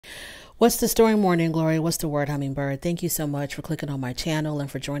What's the story, Morning Glory? What's the word, Hummingbird? Thank you so much for clicking on my channel and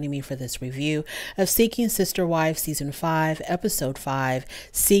for joining me for this review of Seeking Sister Wife Season 5, Episode 5,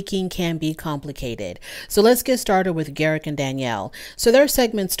 Seeking Can Be Complicated. So let's get started with Garrick and Danielle. So their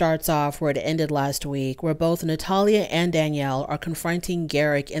segment starts off where it ended last week, where both Natalia and Danielle are confronting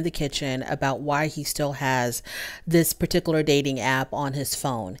Garrick in the kitchen about why he still has this particular dating app on his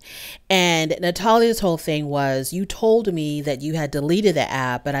phone. And Natalia's whole thing was, you told me that you had deleted the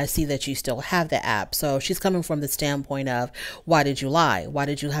app, but I see that you still have the app. So she's coming from the standpoint of, why did you lie? Why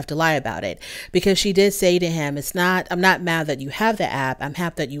did you have to lie about it? Because she did say to him, I'm not mad that you have the app. I'm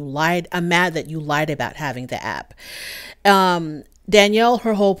mad that you lied about having the app. Danielle,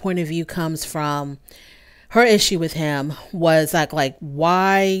 her whole point of view comes from her issue with him was like,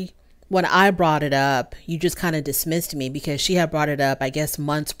 why, when I brought it up, you just kind of dismissed me, because she had brought it up, I guess,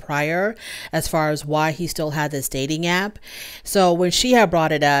 months prior, as far as why he still had this dating app. So when she had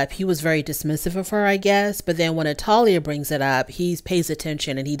brought it up, he was very dismissive of her, I guess. But then when Natalia brings it up, he pays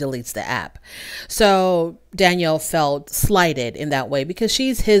attention and he deletes the app. So Danielle felt slighted in that way, because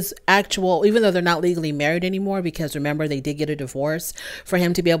she's his actual, even though they're not legally married anymore, because remember, they did get a divorce for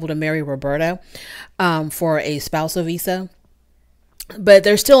him to be able to marry Roberta for a spousal visa. But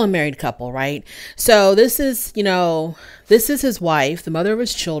they're still a married couple, right? So this is his wife, the mother of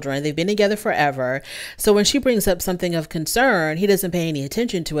his children. They've been together forever. So when she brings up something of concern, he doesn't pay any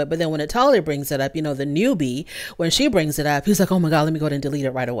attention to it. But then when Natalia brings it up, the newbie, when she brings it up, he's like, oh my God, let me go ahead and delete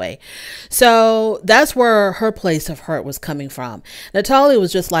it right away. So that's where her place of hurt was coming from. Natalia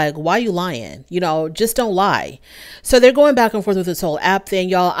was just like, why you lying? Just don't lie. So they're going back and forth with this whole app thing.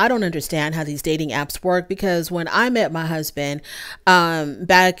 Y'all, I don't understand how these dating apps work, because when I met my husband,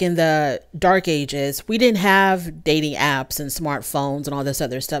 back in the dark ages, we didn't have dating apps and smartphones and all this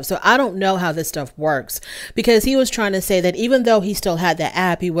other stuff. So I don't know how this stuff works, because he was trying to say that even though he still had the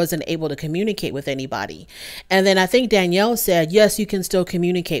app, he wasn't able to communicate with anybody. And then I think Danielle said, yes, you can still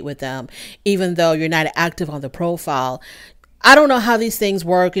communicate with them, even though you're not active on the profile. I don't know how these things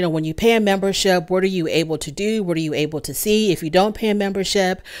work. When you pay a membership, what are you able to do? What are you able to see? If you don't pay a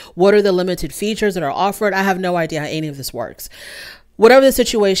membership, what are the limited features that are offered? I have no idea how any of this works. Whatever the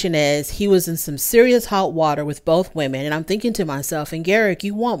situation is, he was in some serious hot water with both women. And I'm thinking to myself, and Garrick,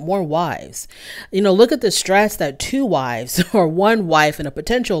 you want more wives. Look at the stress that two wives or one wife and a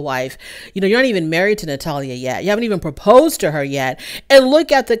potential wife, you're not even married to Natalia yet. You haven't even proposed to her yet. And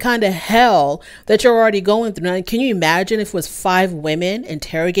look at the kind of hell that you're already going through. Now, can you imagine if it was 5 women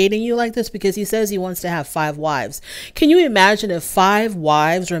interrogating you like this? Because he says he wants to have 5 wives. Can you imagine if 5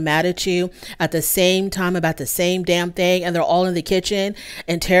 wives were mad at you at the same time about the same damn thing, and they're all in the kitchen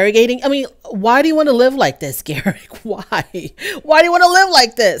interrogating? I mean, why do you want to live like this, Garrick? Why do you want to live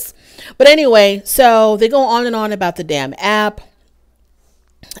like this? But anyway, so they go on and on about the damn app.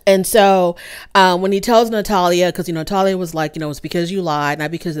 And so when he tells Natalia, because Natalia was like, it's because you lied,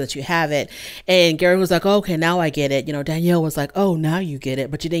 not because that you have it. And Gary was like, oh, okay, now I get it. Danielle was like, oh, now you get it,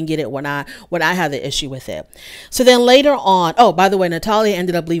 but you didn't get it when I had the issue with it. So then later on, oh, by the way, Natalia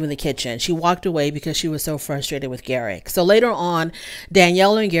ended up leaving the kitchen. She walked away because she was so frustrated with Garrick. So later on,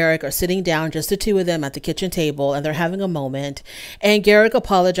 Danielle and Garrick are sitting down, just the two of them at the kitchen table, and they're having a moment. And Garrick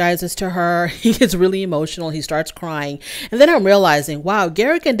apologizes to her. He gets really emotional. He starts crying. And then I'm realizing, wow,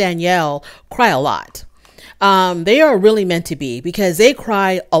 Garrick and Danielle cry a lot. They are really meant to be, because they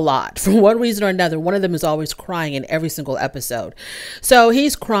cry a lot for one reason or another. One of them is always crying in every single episode. So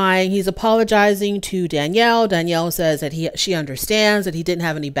he's crying. He's apologizing to Danielle. Danielle says that she understands that he didn't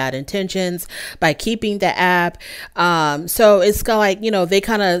have any bad intentions by keeping the app. So it's like, they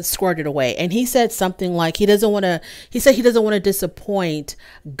kind of squirted away. And he said something like he doesn't want to disappoint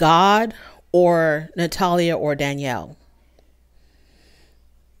God or Natalia or Danielle.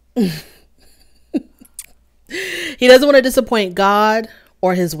 He doesn't want to disappoint God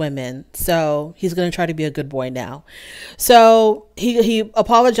or his women, so he's going to try to be a good boy now. So he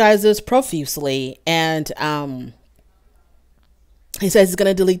apologizes profusely, and he says he's going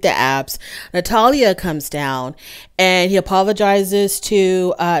to delete the apps. Natalia comes down and he apologizes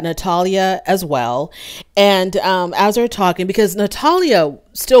to Natalia as well. And as they're talking, because Natalia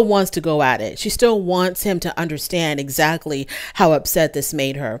still wants to go at it. She still wants him to understand exactly how upset this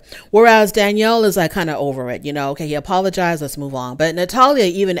made her. Whereas Danielle is like kind of over it, okay, he apologized, let's move on. But Natalia,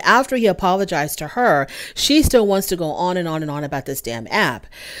 even after he apologized to her, she still wants to go on and on and on about this damn app.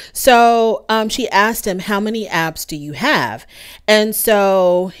 So she asked him, how many apps do you have? And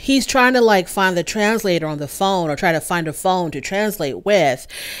so he's trying to like find the translator on the phone, or try to find a phone to translate with.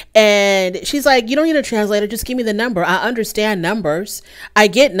 And she's like, you don't need a translator, just give me the number. I understand numbers. I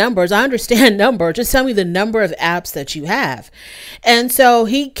get numbers. I understand numbers. Just tell me the number of apps that you have. And so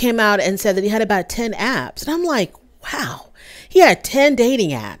he came out and said that he had about 10 apps. And I'm like, wow, he had 10 dating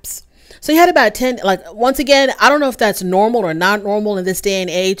apps. So he had about 10, like, once again, I don't know if that's normal or not normal in this day and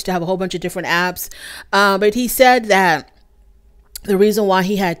age to have a whole bunch of different apps. But he said that the reason why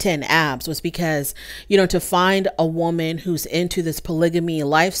he had 10 apps was because, you know, to find a woman who's into this polygamy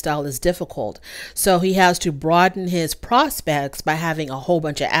lifestyle is difficult. So he has to broaden his prospects by having a whole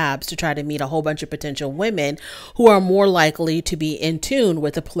bunch of apps to try to meet a whole bunch of potential women who are more likely to be in tune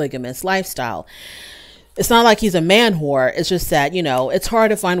with the polygamous lifestyle. It's not like he's a man whore. It's just that, you know, it's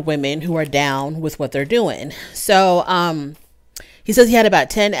hard to find women who are down with what they're doing. So, he says he had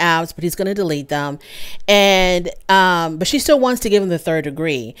about 10 apps, but he's going to delete them. And, but she still wants to give him the third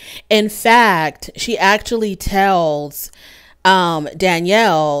degree. In fact, she actually tells,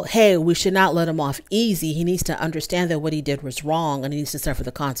 Danielle, hey, we should not let him off easy. He needs to understand that what he did was wrong and he needs to suffer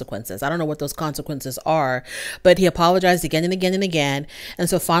the consequences. I don't know what those consequences are, but he apologized again and again and again. And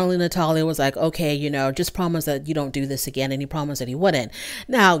so finally Natalia was like, okay, you know, just promise that you don't do this again. And he promised that he wouldn't.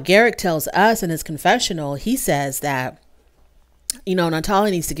 Now, Garrick tells us in his confessional, he says that, you know,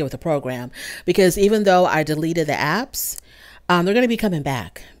 Natalia needs to get with the program, because even though I deleted the apps, they're going to be coming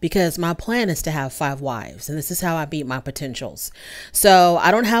back, because my plan is to have 5 wives, and this is how I beat my potentials. So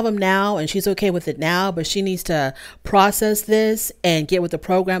I don't have them now, and she's okay with it now, but she needs to process this and get with the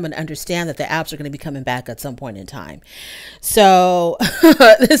program and understand that the apps are going to be coming back at some point in time. So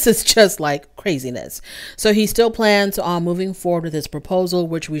this is just like craziness. So he still plans on moving forward with his proposal,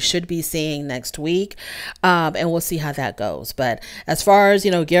 which we should be seeing next week. And we'll see how that goes. But as far as,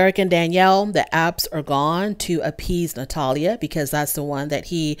 you know, Garrick and Danielle, the apps are gone to appease Natalia, because that's the one that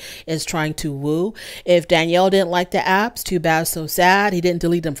he is trying to woo. If Danielle didn't like the apps, too bad, so sad. He didn't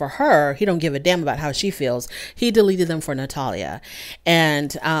delete them for her. He don't give a damn about how she feels. He deleted them for Natalia.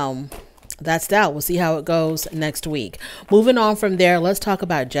 And, that's that. We'll see how it goes next week. Moving on from there, let's talk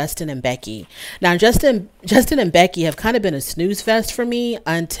about Justin and Becky. Now, Justin and Becky have kind of been a snooze fest for me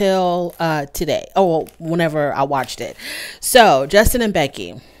until today. Oh, well, whenever I watched it. So, Justin and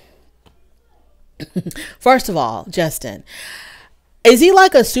Becky. First of all, Justin, is he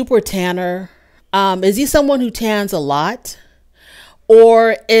like a super tanner? Is he someone who tans a lot?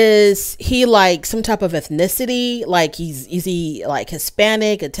 Or is he like some type of ethnicity? Like is he like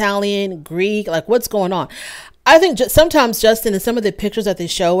Hispanic, Italian, Greek? Like what's going on? I think sometimes Justin, in some of the pictures that they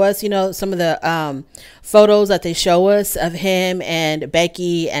show us, you know, some of the photos that they show us of him and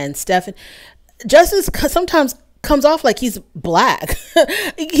Becky and Stephen, Justin sometimes comes off like he's black.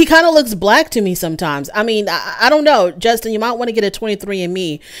 He kind of looks black to me sometimes. I mean, I don't know, Justin, you might want to get a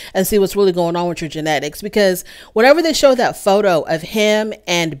 23andMe and see what's really going on with your genetics, because whenever they show that photo of him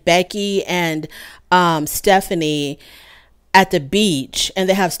and Becky and Stephanie at the beach, and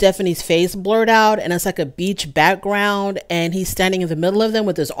they have Stephanie's face blurred out, and it's like a beach background, and he's standing in the middle of them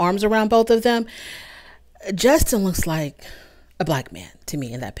with his arms around both of them, Justin looks like a black man to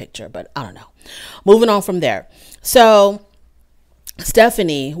me in that picture, but I don't know. Moving on from there. So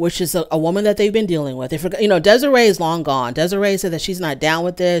Stephanie, which is a woman that they've been dealing with, they forgot, you know, Desiree is long gone. Desiree said that she's not down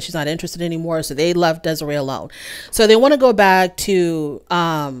with this. She's not interested anymore. So they left Desiree alone. So they want to go back to,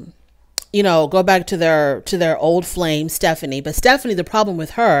 you know, go back to their old flame, Stephanie. But Stephanie, the problem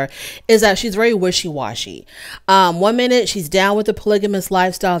with her is that she's very wishy-washy. One minute she's down with the polygamous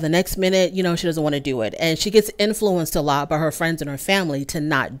lifestyle. The next minute, you know, she doesn't want to do it. And she gets influenced a lot by her friends and her family to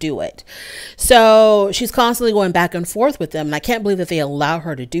not do it. So she's constantly going back and forth with them. And I can't believe that they allow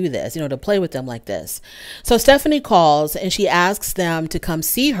her to do this, you know, to play with them like this. So Stephanie calls and she asks them to come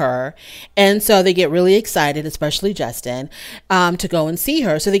see her. And so they get really excited, especially Justin, to go and see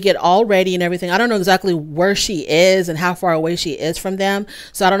her. So they get all ready and everything. I don't know exactly where she is and how far away she is from them.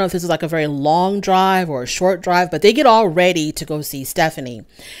 So I don't know if this is like a very long drive or a short drive, but they get all ready to go see Stephanie.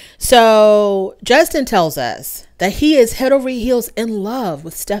 So Justin tells us that he is head over heels in love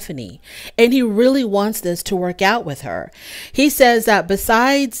with Stephanie, and he really wants this to work out with her. He says that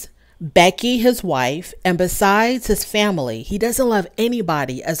besides Becky, his wife, and besides his family, he doesn't love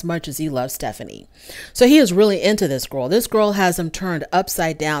anybody as much as he loves Stephanie. So he is really into this girl. This girl has him turned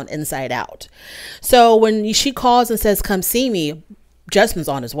upside down, inside out. So when she calls and says, come see me, Justin's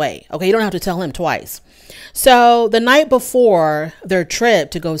on his way. Okay, you don't have to tell him twice. So the night before their trip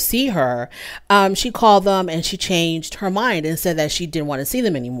to go see her, she called them and she changed her mind and said that she didn't want to see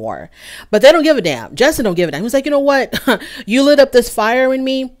them anymore. But they don't give a damn. Justin don't give a damn. He was like, you know what? You lit up this fire in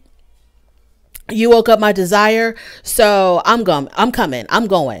me. You woke up my desire, so I'm coming. I'm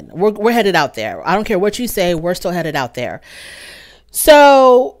going. We're headed out there. I don't care what you say. We're still headed out there.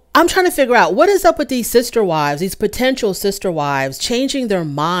 So I'm trying to figure out what is up with these sister wives, these potential sister wives changing their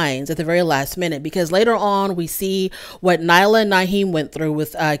minds at the very last minute, because later on we see what Nyla and Naheem went through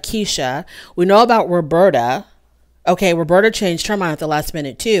with Keisha. We know about Roberta. Okay, Roberta changed her mind at the last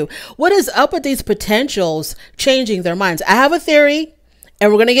minute too. What is up with these potentials changing their minds? I have a theory,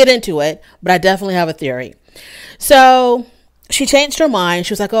 and we're going to get into it, but I definitely have a theory. So she changed her mind.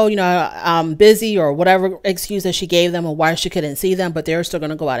 She was like, oh, I'm busy, or whatever excuse that she gave them, or why she couldn't see them, but they're still going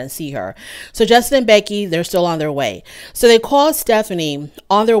to go out and see her. So Justin and Becky, they're still on their way. So they call Stephanie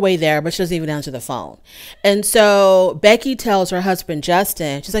on their way there, but she doesn't even answer the phone. And so Becky tells her husband,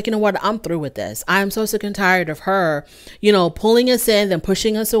 Justin, she's like, you know what? I'm through with this. I'm so sick and tired of her, pulling us in, then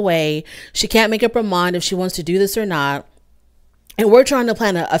pushing us away. She can't make up her mind if she wants to do this or not. And we're trying to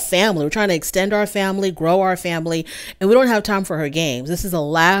plan a family. We're trying to extend our family, grow our family, and we don't have time for her games. This is the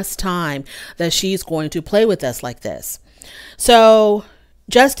last time that she's going to play with us like this. So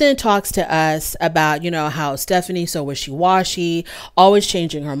Justin talks to us about, how Stephanie's so wishy-washy, always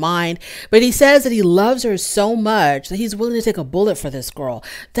changing her mind. But he says that he loves her so much that he's willing to take a bullet for this girl.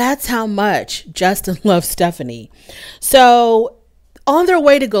 That's how much Justin loves Stephanie. So on their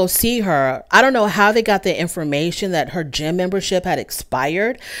way to go see her, I don't know how they got the information that her gym membership had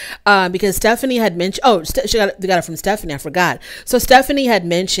expired, because Stephanie had mentioned, they got it from Stephanie, I forgot. So Stephanie had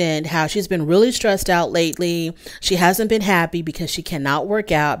mentioned how she's been really stressed out lately. She hasn't been happy because she cannot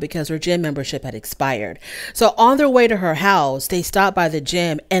work out because her gym membership had expired. So on their way to her house, they stopped by the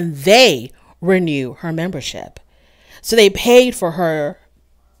gym and they renew her membership. So they paid for her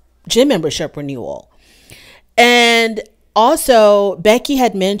gym membership renewal. And also, Becky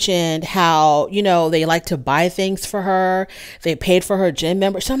had mentioned how, they like to buy things for her. They paid for her gym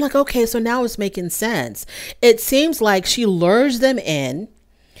membership. So I'm like, okay, so now it's making sense. It seems like she lures them in,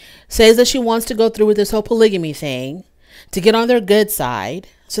 says that she wants to go through with this whole polygamy thing to get on their good side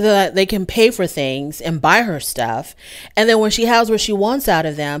so that they can pay for things and buy her stuff. And then when she has what she wants out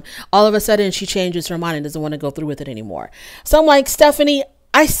of them, all of a sudden she changes her mind and doesn't want to go through with it anymore. So I'm like, Stephanie,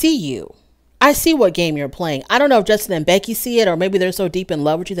 I see you. I see what game you're playing. I don't know if Justin and Becky see it, or maybe they're so deep in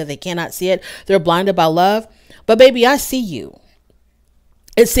love with you that they cannot see it. They're blinded by love. But baby, I see you.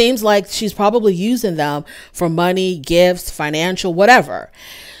 It seems like she's probably using them for money, gifts, financial, whatever.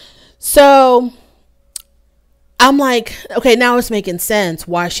 So I'm like, okay, now it's making sense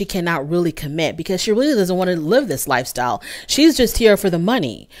why she cannot really commit, because she really doesn't want to live this lifestyle. She's just here for the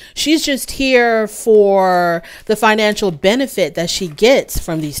money. She's just here for the financial benefit that she gets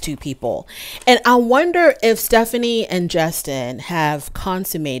from these two people. And I wonder if Stephanie and Justin have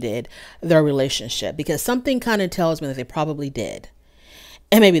consummated their relationship, because something kind of tells me that they probably did.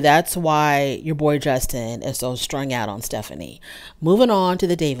 And maybe that's why your boy Justin is so strung out on Stephanie. Moving on to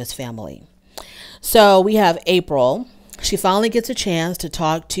the Davis family. So we have April. She finally gets a chance to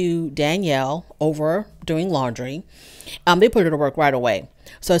talk to Danielle over doing laundry. They put her to work right away.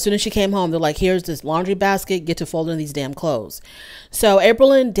 So as soon as she came home, they're like, here's this laundry basket, get to folding these damn clothes. So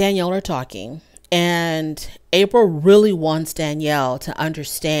April and Danielle are talking, and April really wants Danielle to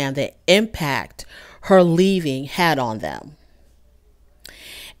understand the impact her leaving had on them.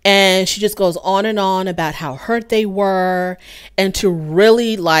 And she just goes on and on about how hurt they were, and to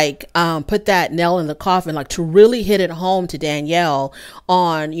really put that nail in the coffin, to really hit it home to Danielle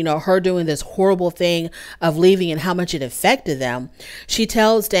on, her doing this horrible thing of leaving and how much it affected them. She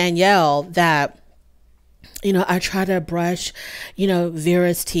tells Danielle that, I try to brush,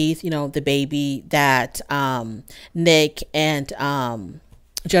 Vera's teeth, the baby that Nick and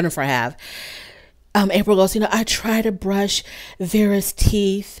Jennifer have. April goes, I try to brush Vera's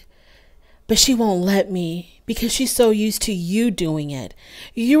teeth, but she won't let me because she's so used to you doing it.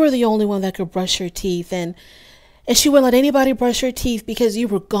 You were the only one that could brush her teeth, and she wouldn't let anybody brush her teeth because you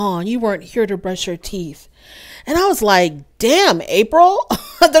were gone. You weren't here to brush her teeth. And I was like, damn, April,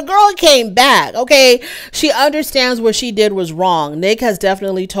 the girl came back. Okay. She understands what she did was wrong. Nick has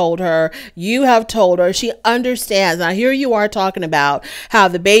definitely told her. You have told her. She understands. Now here you are talking about how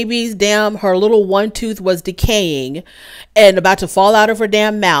the baby's her little one tooth was decaying and about to fall out of her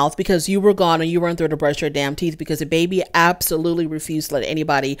damn mouth because you were gone and you weren't there to brush her damn teeth, because the baby absolutely refused to let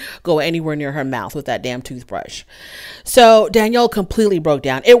anybody go anywhere near her mouth with that damn toothbrush. So Danielle completely broke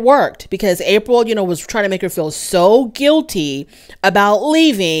down. It worked because April, was trying to make her feel so guilty about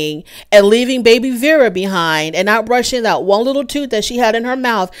leaving baby Vera behind and not brushing that one little tooth that she had in her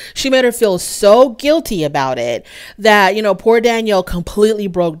mouth. She made her feel so guilty about it that, poor Danielle completely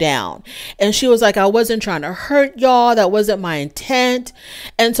broke down. And she was like, I wasn't trying to hurt y'all. That wasn't my intent.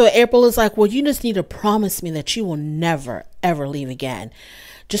 And so April is like, well, you just need to promise me that you will never, ever leave again.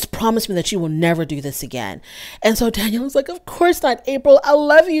 Just promise me that you will never do this again. And so Danielle was like, of course not, April. I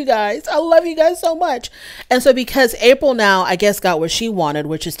love you guys. I love you guys so much. And so because April now, I guess, got what she wanted,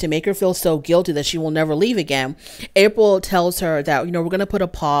 which is to make her feel so guilty that she will never leave again, April tells her that, we're going to put a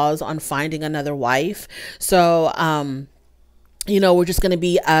pause on finding another wife. So, we're just going to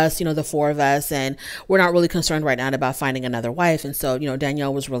be us, the four of us, and we're not really concerned right now about finding another wife. And so,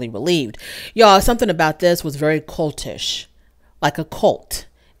 Danielle was really relieved. Y'all, something about this was very cultish, like a cult.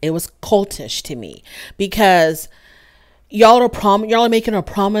 It was cultish to me because y'all are making a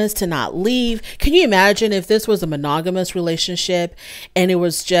promise to not leave. Can you imagine if this was a monogamous relationship and it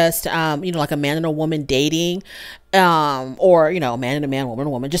was just, like a man and a woman dating, or, a man and a man, woman and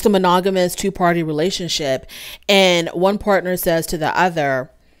a woman, just a monogamous 2-party relationship. And one partner says to the other,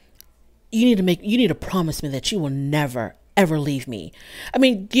 you need to promise me that you will never, ever leave me. I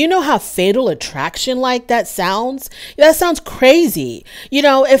mean, do you know how fatal attraction like that sounds? That sounds crazy.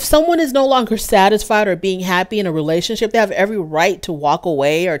 If someone is no longer satisfied or being happy in a relationship, they have every right to walk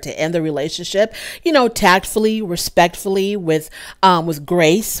away or to end the relationship, tactfully, respectfully, with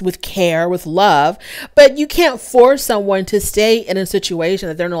grace, with care, with love. But you can't force someone to stay in a situation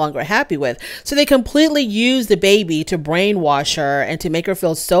that they're no longer happy with. So they completely use the baby to brainwash her and to make her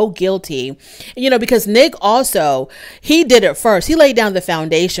feel so guilty, because Nick also, he did it first. He laid down the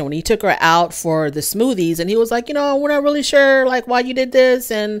foundation when he took her out for the smoothies, and he was like, we're not really sure like why you did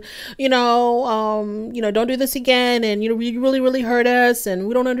this, and don't do this again, and you really, really hurt us, and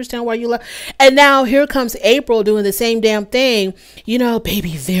we don't understand why you left. And now here comes April doing the same damn thing.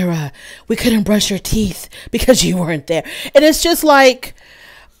 Baby Vera, we couldn't brush your teeth because you weren't there. And it's just like,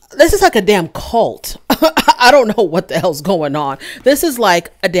 this is like a damn cult. I don't know what the hell's going on. This is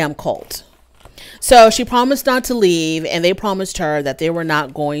like a damn cult. So she promised not to leave, and they promised her that they were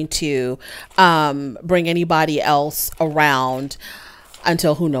not going to bring anybody else around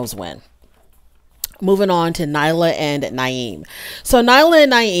until who knows when. Moving on to Nyla and Naeem. So Nyla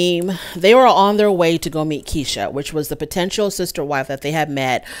and Naeem, they were on their way to go meet Keisha, which was the potential sister wife that they had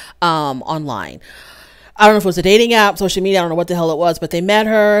met online. I don't know if it was a dating app, social media, I don't know what the hell it was, but they met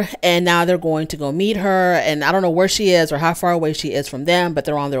her, and now they're going to go meet her. And I don't know where she is or how far away she is from them, but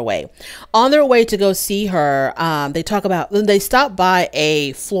they're on their way. On their way to go see her, they stop by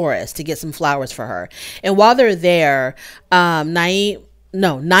a florist to get some flowers for her. And while they're there,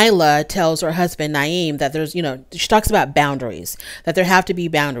 Nyla tells her husband, Naeem, that there's, she talks about boundaries, that there have to be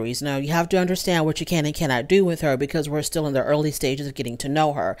boundaries. Now, you have to understand what you can and cannot do with her because we're still in the early stages of getting to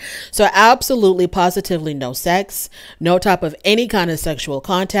know her. So absolutely, positively no sex, no type of any kind of sexual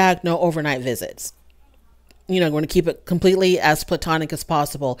contact, no overnight visits. Going to keep it completely as platonic as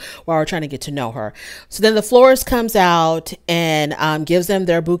possible while we're trying to get to know her. So then the florist comes out and gives them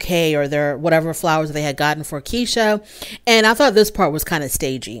their bouquet or their whatever flowers they had gotten for Keisha. And I thought this part was kind of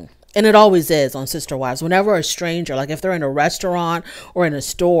stagey. And it always is on Sister Wives. Whenever a stranger, like if they're in a restaurant or in a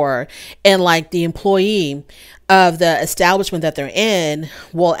store, and like the employee of the establishment that they're in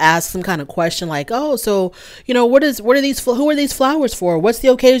will ask some kind of question like, oh, so, who are these flowers for? What's the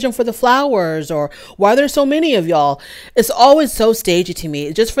occasion for the flowers? Or why are there so many of y'all? It's always so stagey to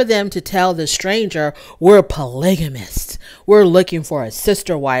me, just for them to tell the stranger, we're polygamists. We're looking for a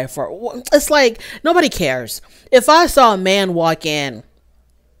sister wife. Or it's like, nobody cares. If I saw a man walk in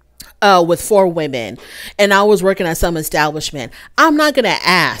with 4 women and I was working at some establishment, I'm not going to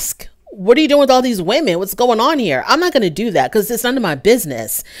ask, what are you doing with all these women? What's going on here? I'm not going to do that because it's none of my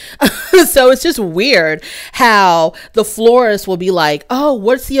business. So it's just weird how the florist will be like, oh,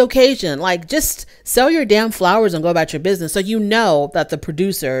 what's the occasion? Like, just sell your damn flowers and go about your business. So that the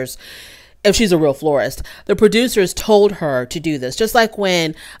producers, if she's a real florist, the producers told her to do this. Just like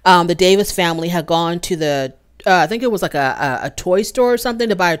when the Davis family had gone to the I think it was like a toy store or something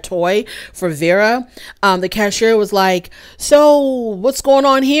to buy a toy for Vera. The cashier was like, so what's going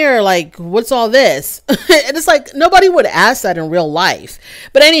on here? Like, what's all this? And it's like, nobody would ask that in real life.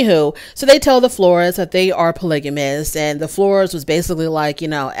 But anywho, so they tell the florist that they are polygamists, and the florist was basically like,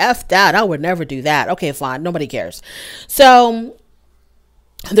 F that. I would never do that. Okay, fine. Nobody cares. So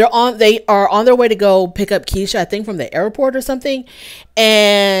they are on their way to go pick up Keisha, I think from the airport or something.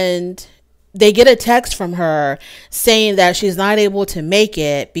 And they get a text from her saying that she's not able to make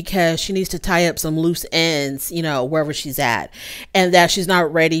it because she needs to tie up some loose ends, wherever she's at, and that she's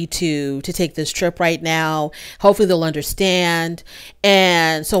not ready to take this trip right now. Hopefully they'll understand,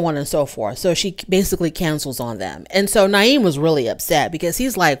 and so on and so forth. So she basically cancels on them. And so Naeem was really upset because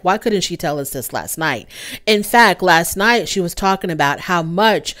he's like, why couldn't she tell us this last night? In fact, last night she was talking about how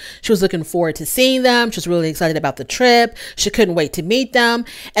much she was looking forward to seeing them. She was really excited about the trip. She couldn't wait to meet them.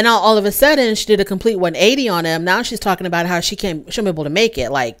 And now all of a sudden, sudden she did a complete 180 on him. Now she's talking about how she'll be able to make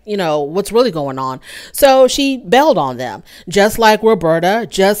it. Like, you know, what's really going on? So she bailed on them, just like Roberta,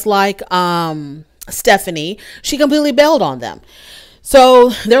 just like Stephanie. She completely bailed on them. So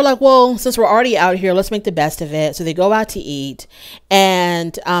they're like, well, since we're already out here, let's make the best of it. So they go out to eat,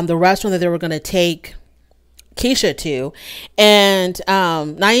 and the restaurant that they were going to take Keisha to, and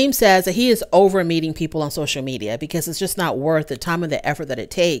Naeem says that he is over meeting people on social media because it's just not worth the time and the effort that it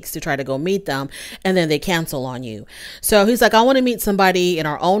takes to try to go meet them, and then they cancel on you. So he's like, I want to meet somebody in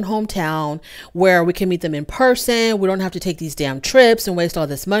our own hometown where we can meet them in person. We don't have to take these damn trips and waste all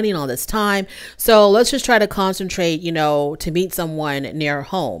this money and all this time. So let's just try to concentrate, you know, to meet someone near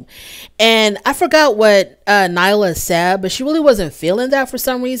home. And I forgot what Nyla said, but she really wasn't feeling that for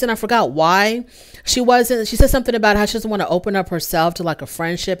some reason. I forgot why. She said something about how she doesn't want to open up herself to like a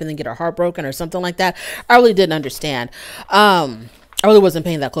friendship and then get her heart broken or something like that. I really didn't understand. I really wasn't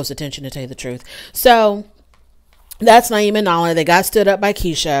paying that close attention, to tell you the truth. So that's Naeem and Nala. They got stood up by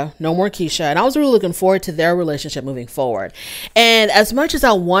Keisha. No more Keisha. And I was really looking forward to their relationship moving forward. And as much as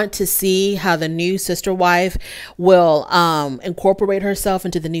I want to see how the new sister wife will incorporate herself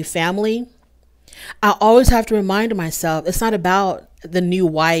into the new family, I always have to remind myself it's not about the new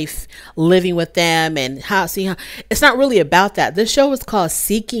wife living with them and it's not really about that. This show is called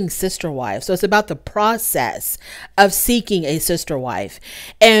Seeking Sister Wife. So it's about the process of seeking a sister wife.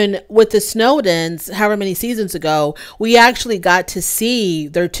 And with the Snowdens, however many seasons ago, we actually got to see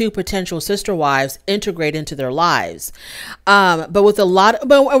their two potential sister wives integrate into their lives. But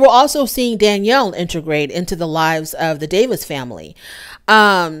we're also seeing Danielle integrate into the lives of the Davis family.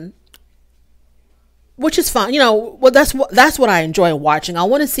 Which is fine. You know, well, that's what I enjoy watching. I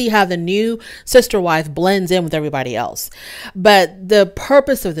want to see how the new sister wife blends in with everybody else. But the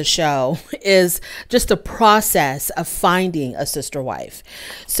purpose of the show is just the process of finding a sister wife.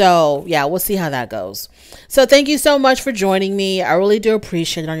 So yeah, we'll see how that goes. So thank you so much for joining me. I really do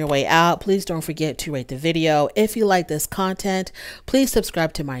appreciate it. On your way out, please don't forget to rate the video. If you like this content, please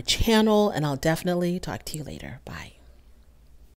subscribe to my channel, and I'll definitely talk to you later. Bye.